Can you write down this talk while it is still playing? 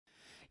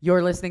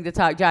You're listening to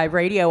Talk Jive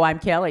Radio. I'm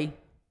Kelly.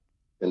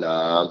 And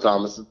I'm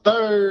Thomas the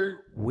Third.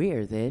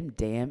 We're them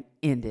damn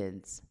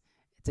Indians.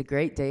 It's a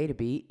great day to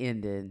be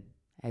Indian,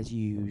 as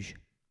usual.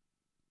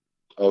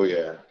 Oh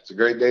yeah, it's a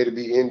great day to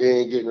be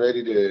Indian, getting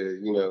ready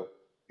to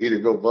either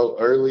go vote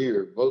early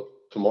or vote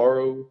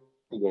tomorrow.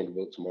 I'm going to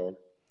vote tomorrow.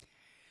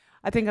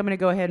 I think I'm going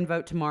to go ahead and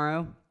vote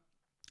tomorrow.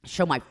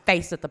 Show my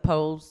face at the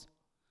polls.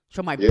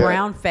 Show my Yeah,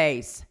 brown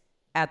face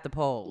at the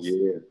polls.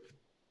 yeah.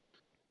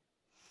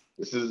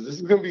 This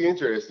is gonna be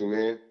interesting,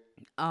 man.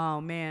 Oh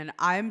man,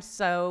 I'm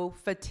so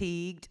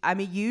fatigued. I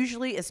mean,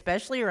 usually,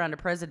 especially around a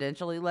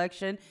presidential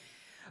election,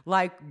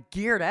 like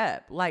geared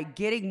up, like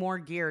getting more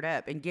geared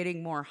up and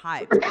getting more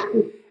hyped.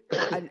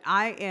 And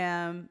I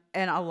am,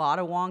 and a lot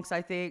of wonks,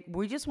 I think,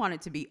 we just want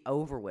it to be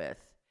over with.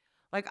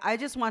 Like, I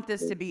just want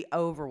this to be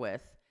over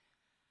with.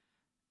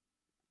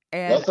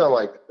 Y'all And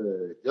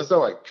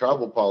sound like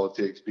tribal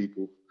politics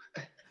people.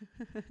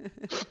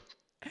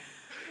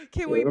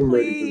 can we I'm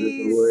ready for this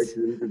please?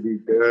 election to be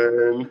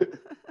done.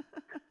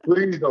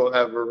 Please don't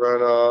have a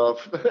runoff.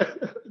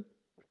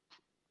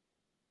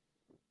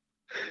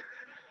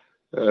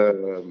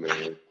 Oh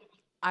man.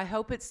 I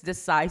hope it's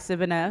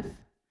decisive enough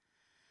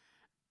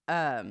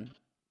um,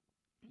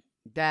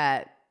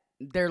 that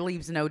there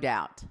leaves no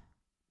doubt.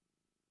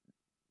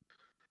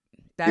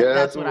 Yeah, That's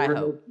that's what what I we're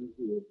hope. hoping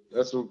for.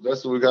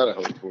 That's what we gotta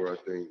hope for. I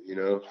think.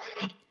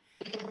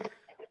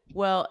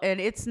 Well, and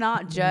it's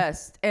not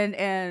just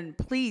and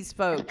please,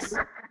 folks,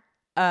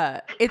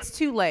 it's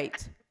too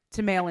late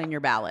to mail in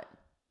your ballot.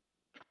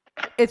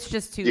 It's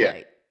just too Yeah,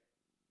 late.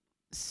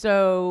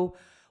 So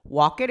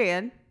walk it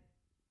in.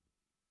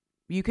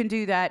 You can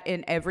do that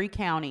in every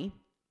county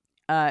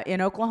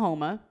in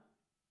Oklahoma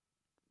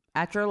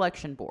at your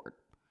election board.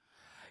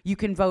 You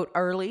can vote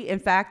early. In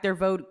fact, they're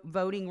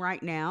voting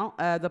right now.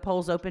 The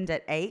polls opened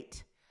at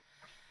 8,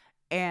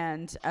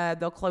 and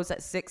they'll close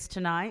at 6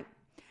 tonight.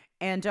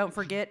 And don't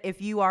forget,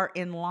 if you are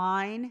in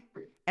line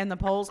and the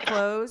polls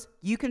close,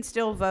 you can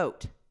still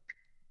vote.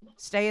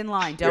 Stay in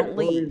line. yeah. Don't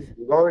leave.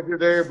 As long as you're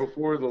there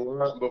before the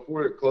line,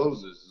 before it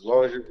closes. As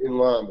long as you're in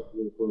line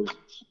before it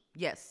closes.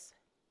 Yes.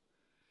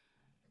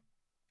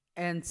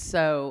 And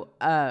so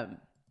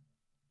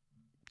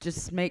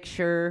just make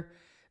sure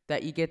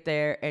that you get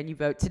there and you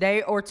vote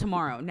today or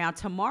tomorrow. Now,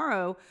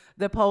 tomorrow,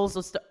 the polls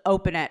will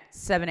open at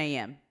 7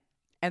 a.m.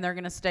 and they're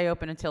going to stay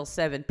open until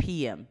 7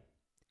 p.m.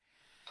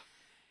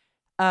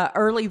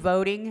 Early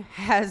voting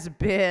has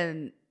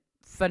been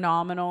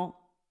phenomenal,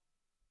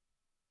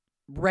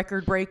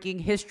 record-breaking,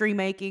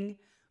 history-making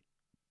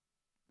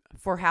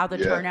for how the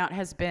Yeah, turnout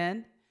has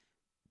been.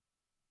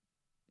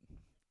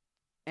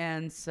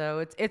 And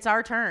so it's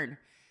our turn.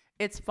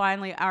 It's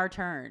finally our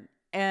turn.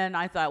 And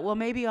I thought, well,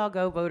 maybe I'll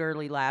go vote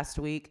early last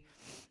week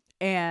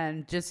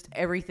and just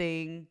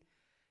everything.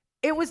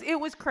 It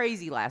was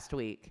crazy last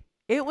week.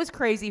 It was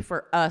crazy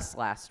for us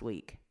last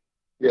week.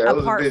 yeah.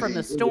 Apart from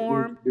the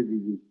storm, Busy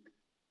week.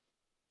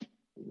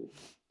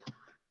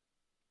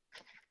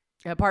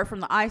 apart from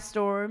the ice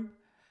storm,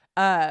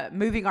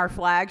 moving our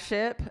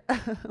flagship.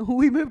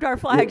 We moved our Yeah,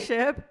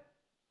 flagship.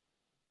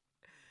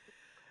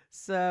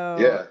 So,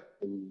 yeah.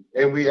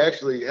 And we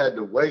actually had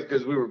to wait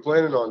because we were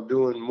planning on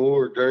doing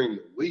more during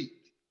the week,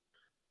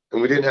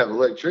 and we didn't have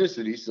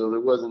electricity, so there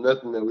wasn't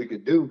nothing that we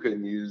could do.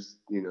 Couldn't use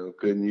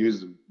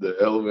the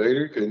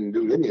elevator, couldn't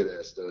do any of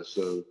that stuff.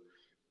 So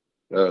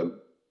um,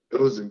 it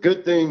was a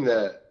good thing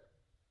that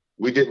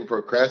we didn't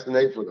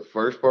procrastinate for the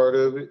first part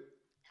of it,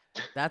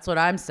 that's what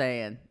I'm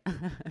saying.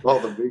 all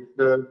the big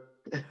stuff.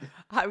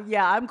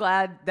 Yeah, I'm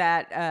glad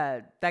that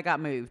that got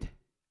moved.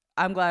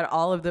 I'm glad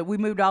we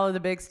moved all of the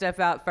big stuff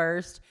out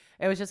first.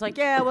 It was just like,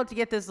 yeah, we'll have to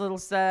get this little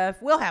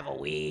stuff. We'll have a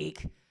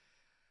week.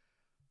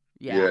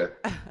 Yeah.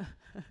 Yeah,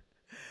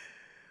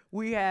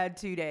 We had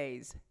 2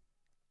 days.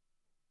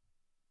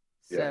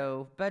 yeah,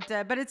 So, but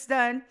it's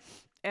done,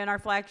 and our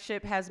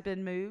flagship has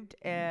been moved,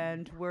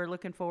 and we're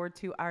looking forward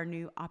to our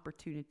new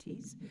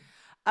opportunities.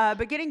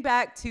 But getting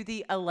back to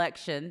the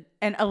election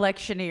and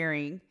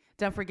electioneering,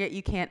 don't forget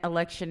you can't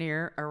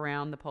electioneer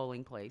around the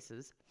polling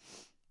places,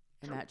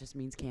 and that just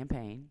means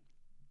campaign.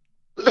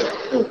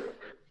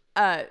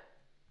 Uh,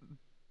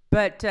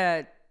 but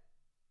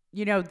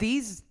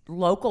these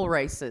local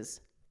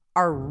races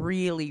are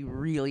really,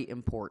 really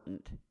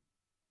important.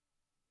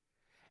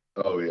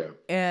 oh yeah,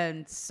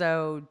 And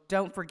so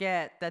don't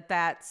forget that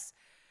that's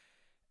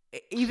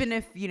even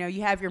if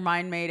you have your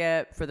mind made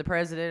up for the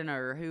president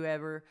or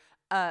whoever,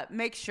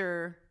 make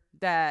sure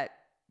that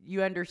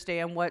you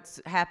understand what's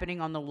happening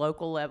on the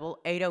local level.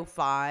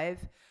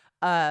 805,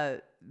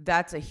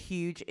 that's a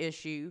huge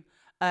issue.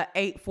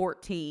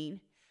 814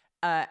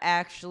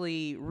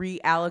 actually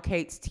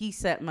reallocates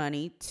TSET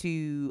money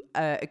to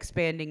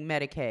expanding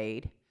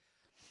Medicaid.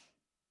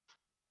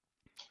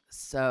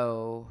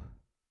 So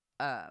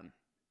um,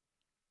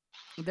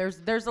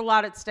 there's a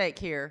lot at stake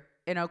here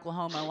in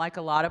Oklahoma, like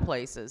a lot of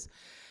places.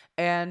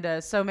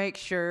 And so make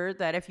sure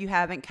that if you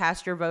haven't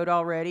cast your vote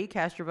already,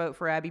 cast your vote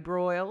for Abby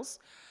Broyles,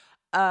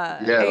 yeah.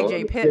 AJ Get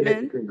the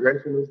Pittman,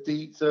 congressional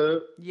seats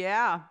up.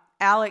 yeah,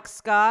 Alex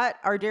Scott,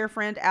 our dear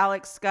friend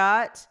Alex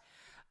Scott.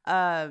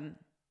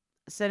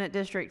 Senate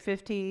District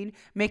 15,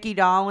 Mickey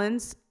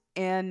Dollins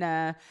in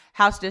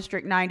House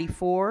District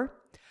 94.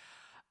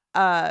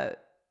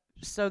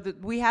 So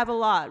we have a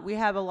lot. We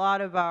have a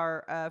lot of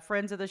our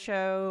friends of the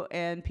show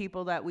and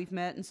people that we've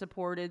met and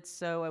supported.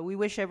 So we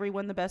wish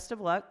everyone the best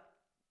of luck.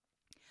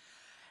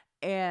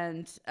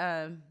 And,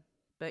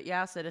 but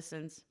yeah,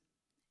 citizens,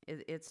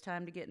 it's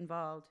time to get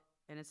involved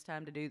and it's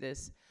time to do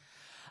this.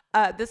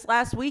 This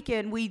last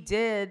weekend, we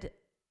did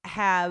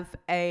have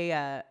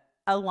a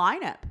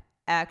lineup,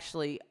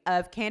 actually,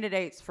 of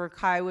candidates for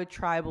Kiowa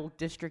Tribal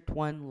District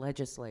 1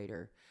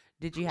 legislator.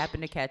 Did you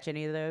happen to catch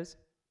any of those?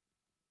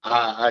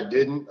 I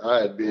didn't.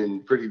 I had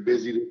been pretty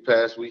busy this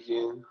past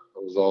weekend. I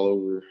was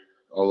all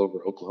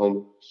over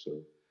Oklahoma.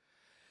 So,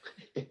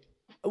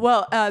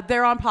 well,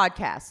 they're on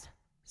podcast.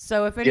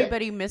 So if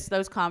anybody missed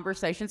those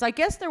conversations, I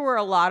guess there were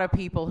a lot of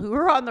people who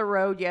were on the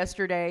road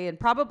yesterday, and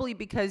probably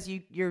because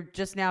you're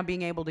just now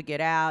being able to get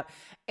out,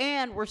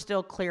 and we're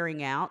still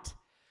clearing out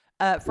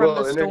from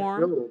the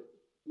storm. And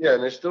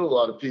there's still a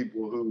lot of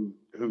people who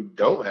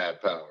don't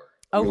have power.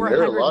 Over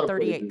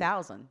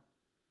 138,000.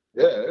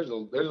 Yeah, there's a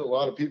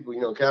lot of people.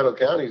 Caddo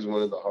County is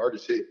one of the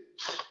hardest hit.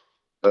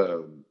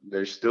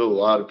 There's still a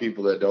lot of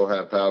people that don't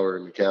have power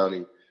in the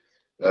county.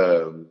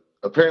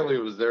 Apparently,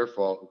 it was their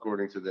fault,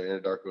 according to the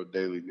Anadarko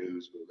Daily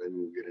News. But maybe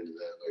we'll get into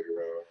that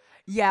later on.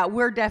 Yeah,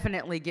 we're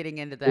definitely getting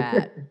into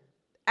that.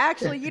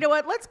 Actually, you know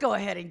what? Let's go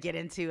ahead and get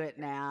into it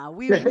now.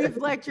 We've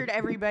lectured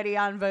everybody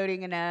on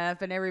voting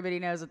enough, and everybody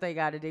knows what they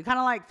got to do. Kind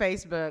of like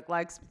Facebook.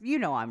 Like,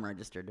 I'm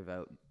registered to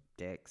vote,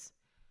 dicks.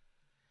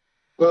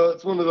 Well,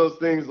 it's one of those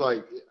things.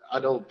 Like, I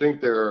don't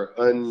think there are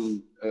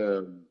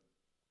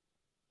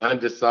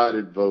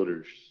undecided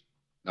voters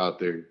out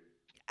there.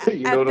 You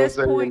know what I'm saying? At this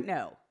point,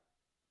 no.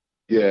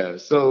 Yeah,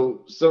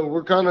 so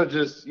we're kind of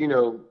just,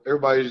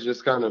 everybody's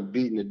just kind of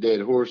beating a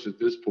dead horse at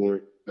this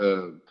point.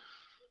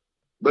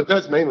 But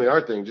that's mainly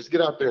our thing. Just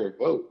get out there and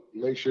vote.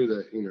 Make sure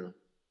that,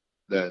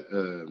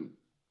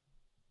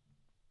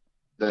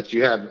 that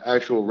you have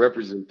actual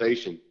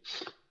representation,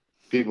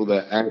 people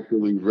that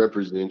actually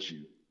represent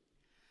you.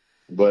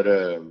 But,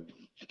 so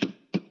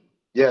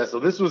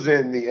this was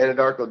in the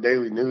Anadarko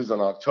Daily News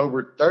on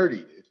October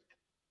 30th.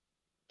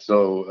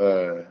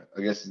 So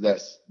I guess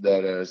that's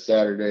that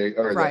Saturday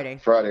or Friday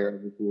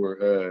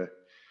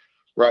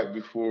right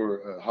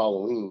before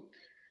Halloween.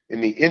 In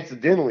the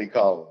incidentally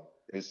column,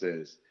 it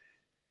says,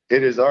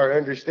 "It is our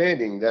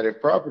understanding that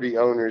if property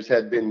owners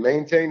had been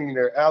maintaining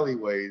their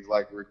alleyways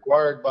like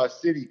required by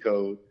city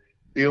code,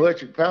 the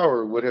electric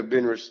power would have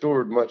been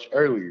restored much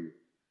earlier.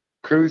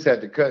 Crews had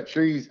to cut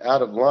trees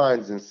out of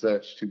lines and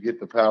such to get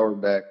the power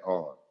back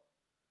on."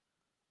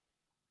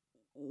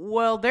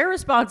 Well, they're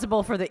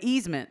responsible for the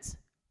easements.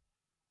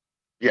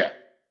 Yeah.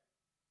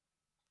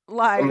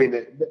 Like, I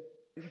mean,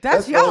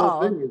 that's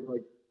y'all.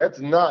 Like, that's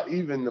not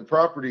even the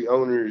property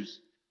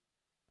owners.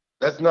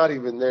 That's not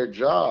even their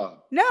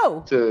job.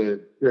 No.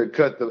 To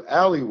cut the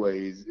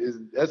alleyways.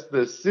 That's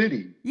the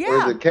city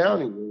or the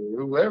county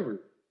or whoever.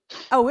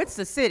 Oh, it's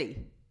the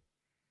city.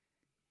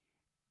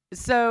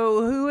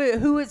 So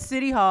who at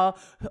City Hall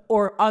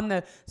or on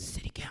the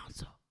city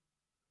council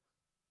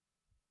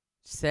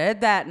said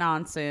that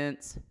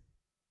nonsense?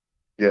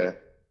 Yeah.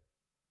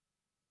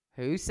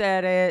 Who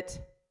said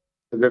it?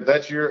 And if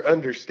that's your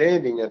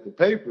understanding at the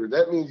paper,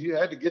 that means you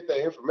had to get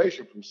that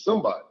information from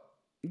somebody.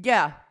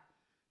 Yeah.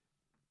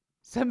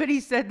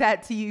 Somebody said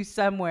that to you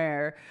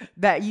somewhere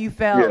that you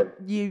felt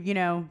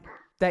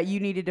that you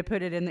needed to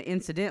put it in the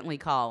incidentally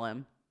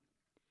column.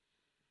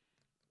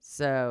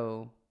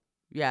 So,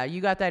 yeah,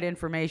 you got that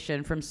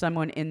information from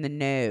someone in the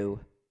know.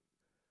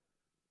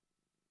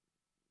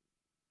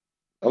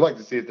 I'd like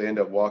to see if they end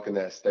up walking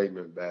that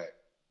statement back.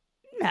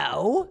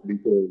 No.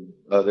 Because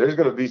there's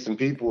going to be some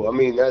people. I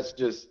mean, that's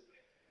just,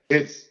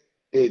 it's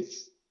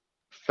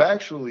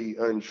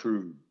factually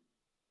untrue.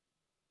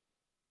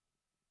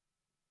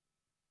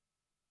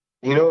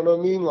 You know what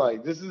I mean?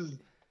 Like, this is...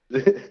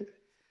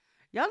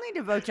 Y'all need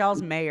to vote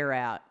y'all's mayor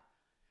out.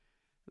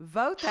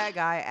 Vote that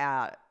guy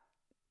out.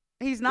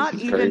 He's not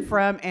even crazy.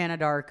 From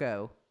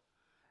Anadarko.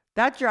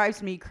 That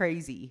drives me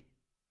crazy.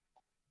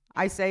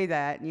 I say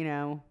that,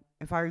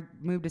 if I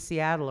move to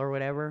Seattle or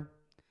whatever,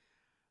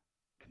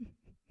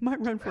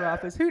 might run for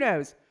office. Who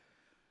knows?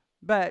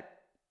 But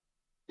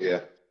yeah,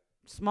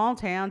 small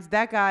towns.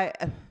 That guy.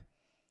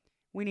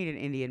 We need an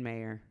Indian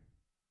mayor.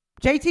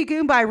 JT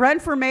Goombay, run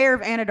for mayor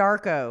of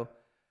Anadarko.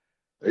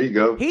 There you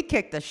go. He'd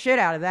kick the shit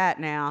out of that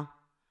now.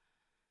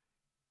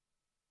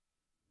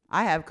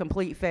 I have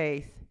complete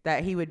faith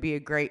that he would be a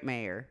great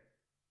mayor.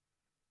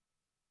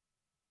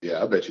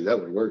 Yeah, I bet you that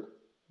would work.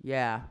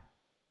 Yeah.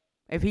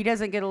 If he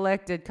doesn't get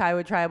elected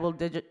Kiowa Tribal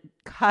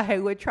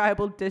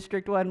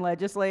District 1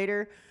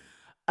 legislator,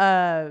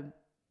 I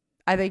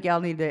think y'all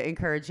need to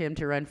encourage him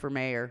to run for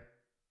mayor.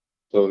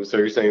 So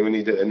you're saying we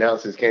need to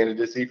announce his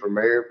candidacy for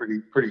mayor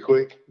pretty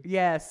quick?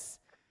 Yes.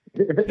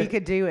 He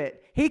could do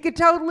it. He could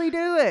totally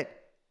do it.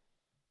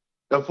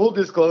 Now, full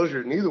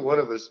disclosure, neither one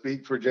of us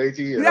speak for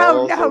JT at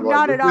all. No, so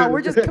not at all.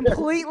 We're just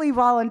completely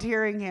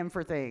volunteering him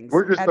for things.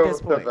 We're just throwing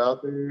stuff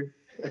out there.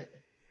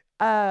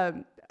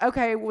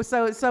 Okay. Well,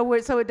 so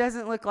it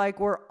doesn't look like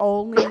we're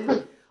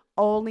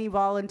only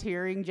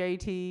volunteering,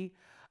 JT.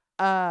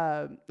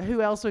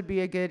 Who else would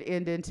be a good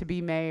Indian to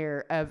be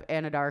mayor of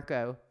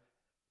Anadarko?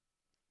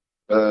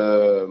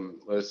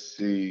 Let's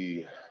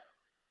see.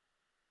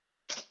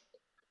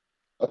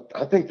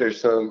 I think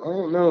there's some. I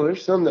don't know.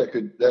 There's some that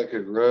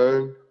could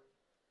run.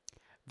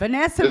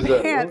 Vanessa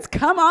There's Vance,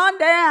 come on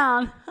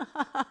down.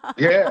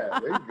 yeah,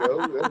 there you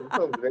go. There's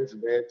some Vince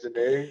Vance in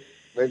there.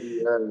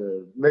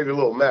 Maybe a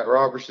little Matt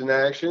Robertson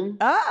action.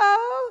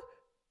 Uh-oh.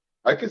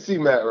 I could see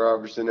Matt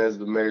Robertson as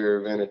the mayor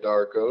of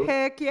Anadarko.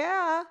 Heck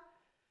yeah.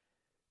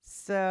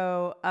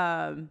 So,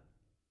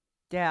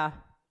 yeah,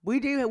 we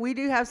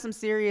do have some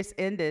serious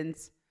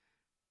Indians.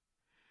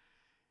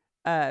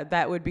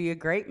 That would be a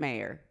great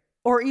mayor,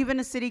 or even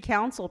a city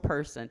council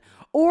person,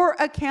 or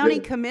a county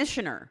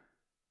commissioner.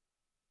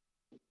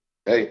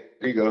 Hey,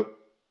 there you go.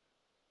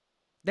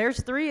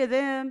 There's 3 of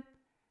them,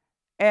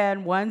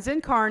 and one's in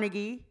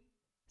Carnegie.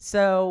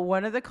 So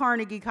one of the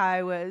Carnegie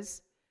Kiowas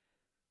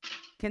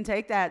can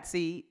take that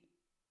seat.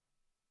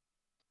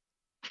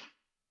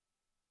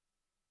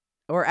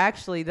 Or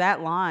actually,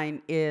 that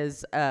line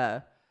is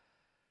right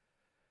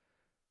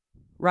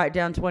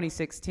down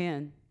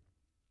 2610.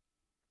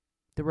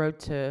 The road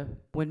to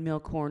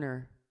Windmill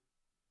Corner.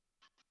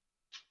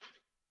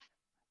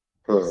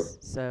 Huh.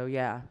 So,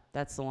 yeah,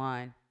 that's the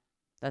line.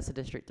 That's the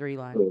District 3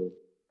 line.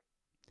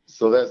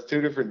 So that's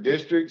 2 different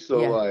districts.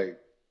 So, Yeah. like,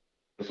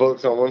 the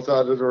folks on one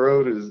side of the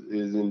road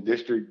is in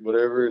district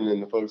whatever, and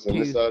then the folks on 2.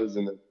 this side is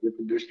in a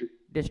different district.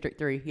 District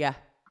 3, yeah.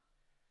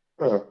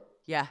 Huh.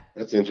 Yeah.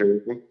 That's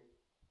interesting.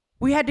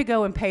 We had to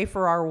go and pay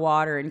for our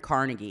water in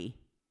Carnegie.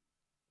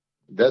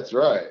 That's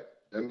right.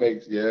 That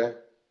makes, yeah.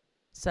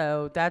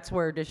 So that's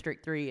where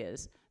District 3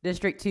 is.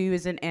 District 2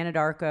 is in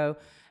Anadarko,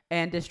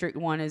 and District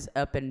 1 is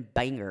up in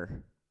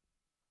Bangor.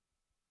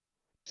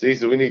 See,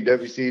 so we need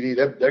WCD.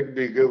 That could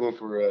be a good one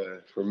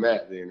for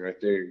Matt then, right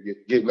there.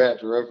 Get Matt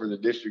to run for the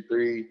District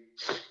 3,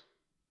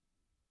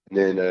 and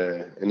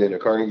then a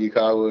Carnegie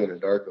Kiowa and a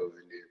Darko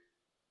in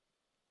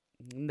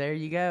there. There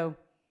you go.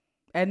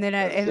 And then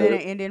an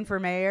Indian for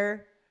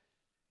mayor.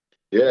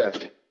 Yeah.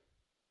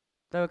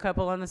 Throw a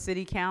couple on the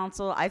city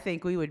council. I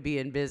think we would be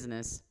in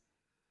business.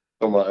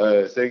 Oh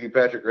my, Sagi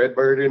Patrick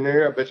Redbird in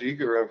there. I bet you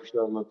could run for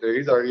something up there.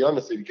 He's already on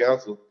the city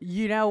council.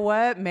 You know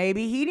what?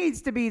 Maybe he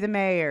needs to be the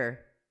mayor.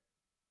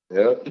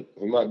 Yeah,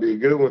 he might be a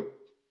good one.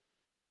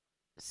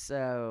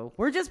 So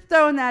we're just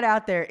throwing that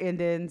out there,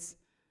 Indians.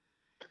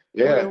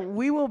 Yeah.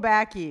 We will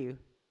back you.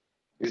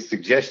 His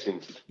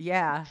suggestions.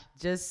 Yeah.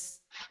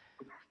 Just,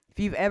 if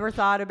you've ever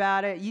thought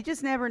about it, you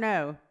just never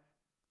know.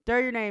 Throw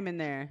your name in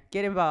there.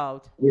 Get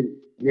involved. You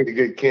need a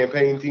good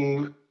campaign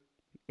team.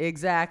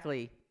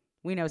 Exactly.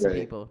 We know some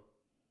people.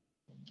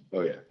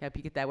 Oh, yeah. Help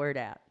you get that word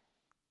out.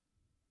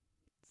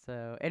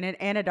 So, and in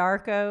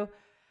Anadarko,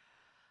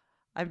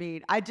 I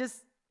mean,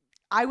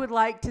 I would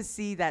like to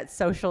see that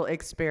social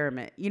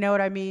experiment. You know what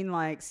I mean?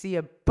 Like, see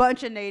a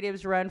bunch of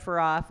natives run for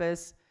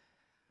office,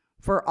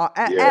 for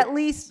at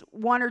least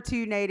 1 or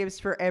 2 natives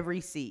for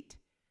every seat.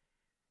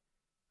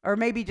 Or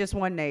maybe just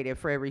 1 native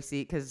for every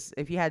seat, because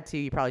if you had 2,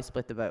 you probably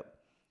split the vote.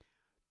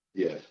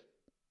 Yeah.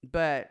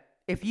 But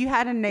if you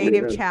had a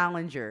native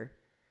challenger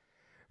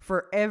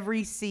for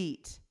every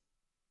seat,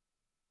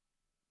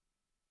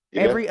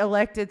 every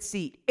elected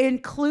seat,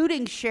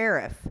 including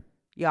sheriff,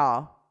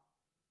 y'all.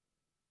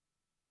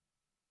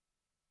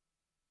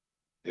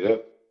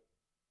 Yep.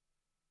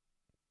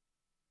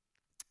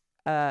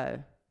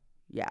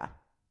 Yeah.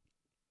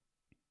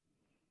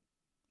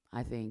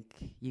 I think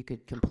you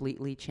could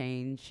completely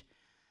change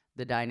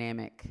the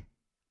dynamic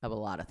of a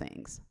lot of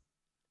things,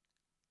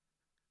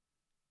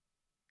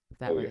 if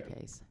that were the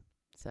case.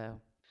 So,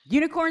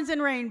 unicorns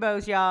and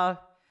rainbows, y'all.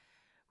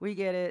 We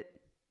get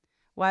it.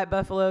 White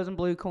buffaloes and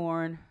blue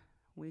corn.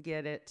 We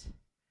get it.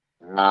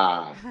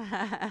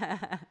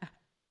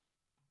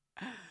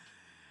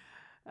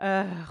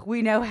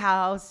 We know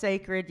how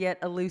sacred yet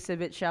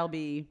elusive it shall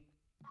be.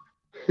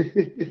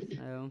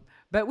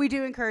 But we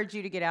do encourage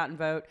you to get out and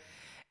vote.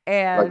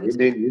 And like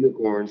Indian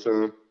unicorns,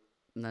 huh?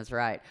 That's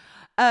right.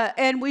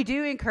 And we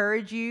do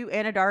encourage you,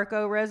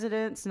 Anadarko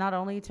residents, not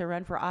only to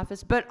run for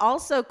office, but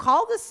also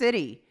call the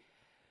city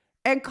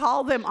and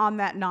call them on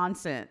that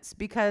nonsense,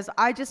 because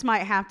I just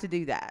might have to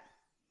do that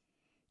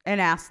and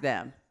ask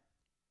them.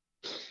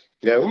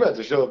 Yeah, we might have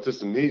to show up to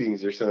some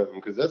meetings or something,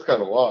 because that's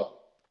kind of wild.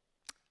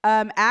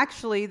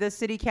 Actually, the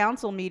city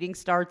council meeting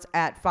starts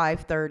at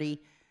 5:30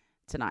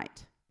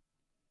 tonight.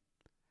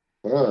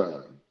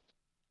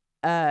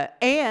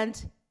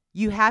 And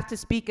you have to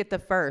speak at the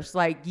first.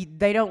 Like,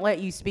 they don't let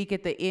you speak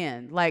at the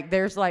end. Like,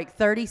 there's like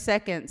 30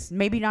 seconds,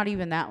 maybe not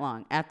even that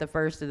long, at the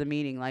first of the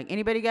meeting. Like,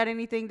 anybody got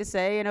anything to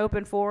say in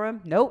open forum?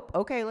 Nope.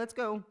 Okay, let's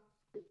go.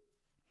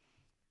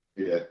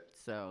 Yeah.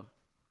 So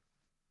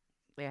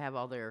they have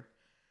all their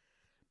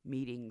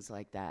meetings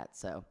like that.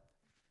 So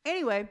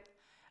anyway,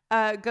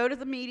 go to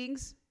the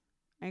meetings.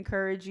 I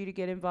encourage you to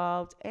get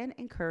involved and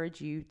encourage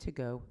you to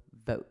go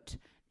vote.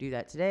 Do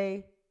that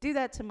today. Do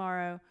that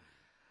tomorrow.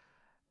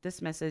 This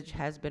message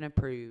has been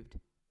approved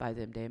by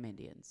them damn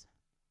Indians.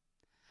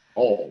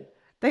 Oh.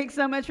 Thanks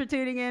so much for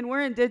tuning in.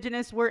 We're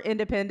indigenous. We're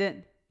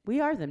independent. We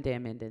are them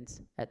damn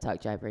Indians at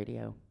Talk Jive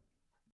Radio.